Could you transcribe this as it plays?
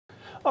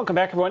Welcome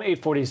back, everyone.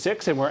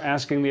 8:46, and we're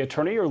asking the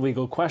attorney your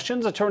legal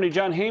questions. Attorney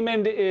John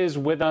Haymond is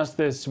with us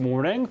this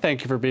morning.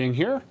 Thank you for being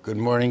here. Good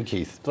morning,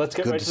 Keith. Let's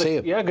get good right to to see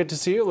you. Yeah, good to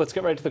see you. Let's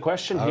get right to the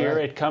question here.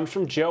 Right. It comes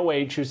from Joe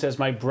H., who says,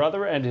 my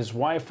brother and his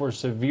wife were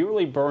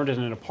severely burned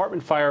in an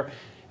apartment fire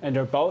and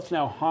are both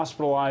now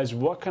hospitalized.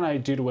 What can I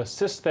do to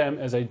assist them,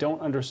 as I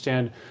don't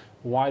understand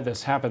why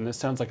this happened? This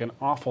sounds like an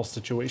awful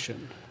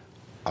situation.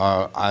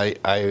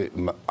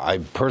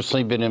 I've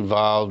personally been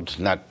involved,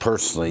 not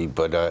personally,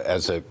 but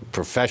as a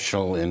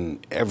professional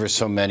in ever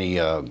so many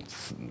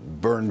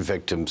burn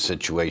victim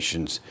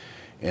situations,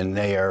 and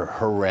they are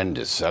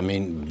horrendous. I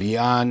mean,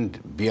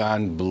 beyond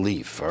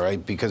belief, all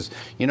right? Because,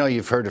 you know,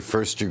 you've heard of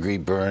first-degree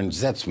burns.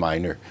 That's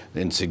minor,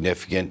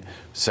 insignificant.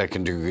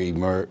 Second-degree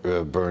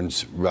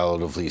burns,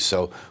 relatively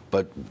so.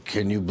 But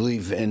can you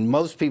believe, and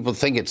most people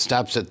think it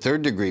stops at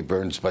third-degree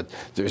burns, but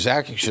there's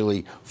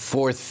actually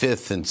fourth,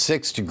 fifth, and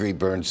sixth-degree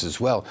burns as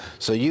well.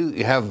 So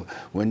you have,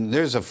 when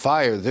there's a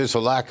fire, there's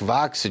a lack of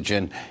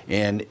oxygen,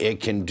 and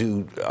it can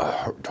do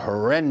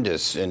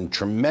horrendous and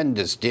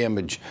tremendous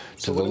damage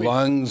to the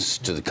lungs,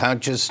 to the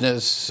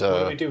consciousness. What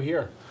do we do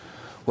here?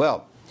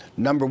 Well,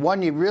 number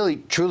one, you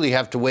really truly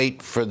have to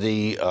wait for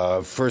the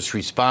first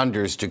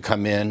responders to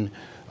come in,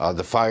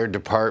 the fire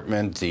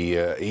department, the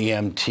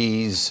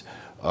EMTs,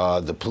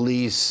 the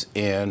police,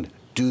 and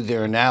do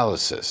their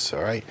analysis,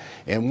 all right?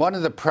 And one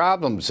of the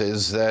problems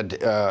is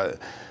that,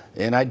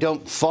 and I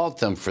don't fault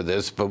them for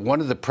this, but one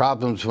of the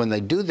problems when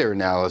they do their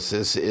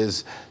analysis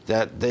is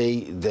that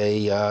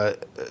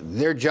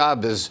their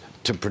job is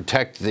to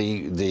protect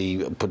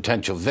the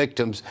potential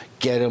victims,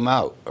 get them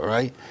out, all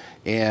right,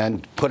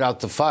 and put out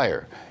the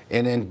fire.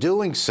 And in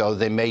doing so,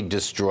 they may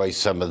destroy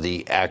some of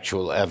the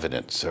actual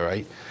evidence, all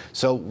right?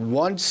 So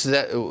once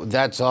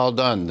that's all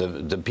done,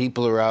 the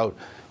people are out,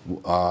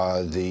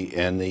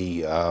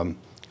 the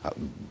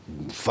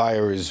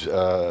fire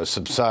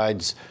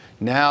subsides.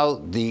 Now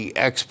the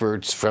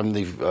experts from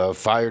the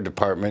fire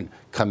department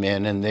come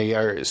in, and they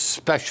are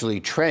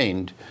specially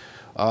trained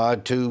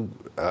to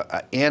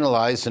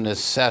analyze and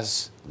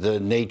assess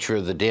the nature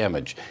of the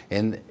damage.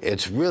 And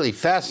it's really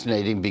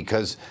fascinating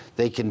because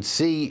they can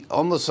see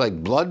almost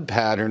like blood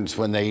patterns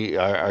when they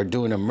are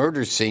doing a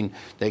murder scene.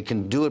 They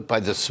can do it by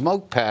the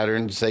smoke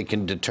patterns. They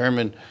can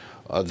determine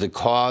the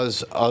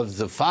cause of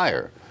the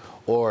fire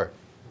or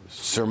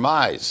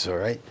surmise, all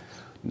right?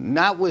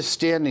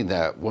 Notwithstanding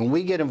that, when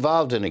we get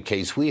involved in a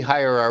case, we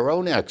hire our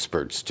own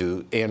experts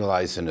to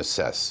analyze and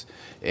assess.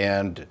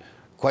 And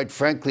quite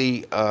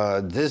frankly,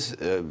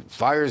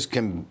 fires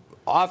can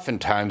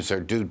oftentimes are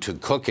due to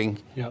cooking.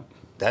 Yep.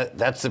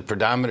 That's the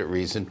predominant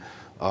reason,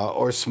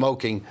 or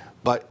smoking,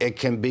 but it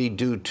can be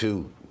due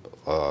to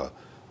a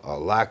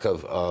lack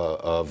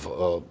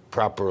of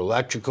proper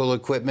electrical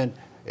equipment.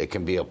 It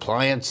can be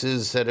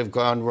appliances that have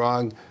gone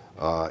wrong.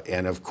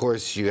 And of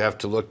course, you have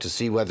to look to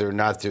see whether or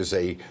not there's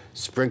a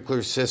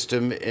sprinkler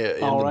system in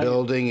the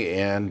building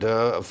and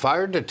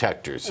fire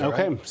detectors.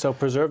 Okay, right? So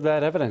preserve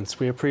that evidence.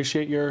 We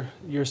appreciate your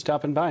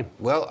stopping by.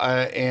 Well,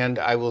 and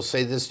I will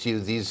say this to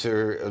you, these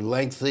are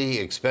lengthy,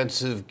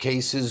 expensive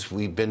cases.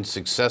 We've been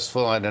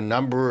successful on a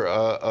number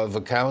of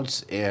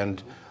accounts,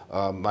 and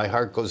my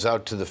heart goes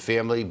out to the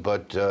family,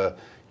 but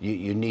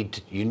you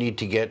need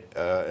to get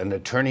an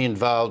attorney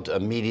involved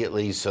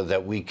immediately so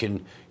that we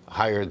can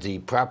hire the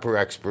proper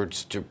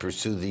experts to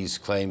pursue these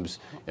claims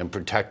and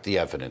protect the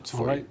evidence for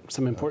you. All right,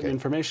 some important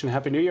information.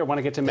 Happy New Year. I want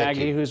to get to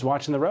Maggie, who's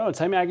watching the roads.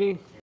 Hi, Maggie.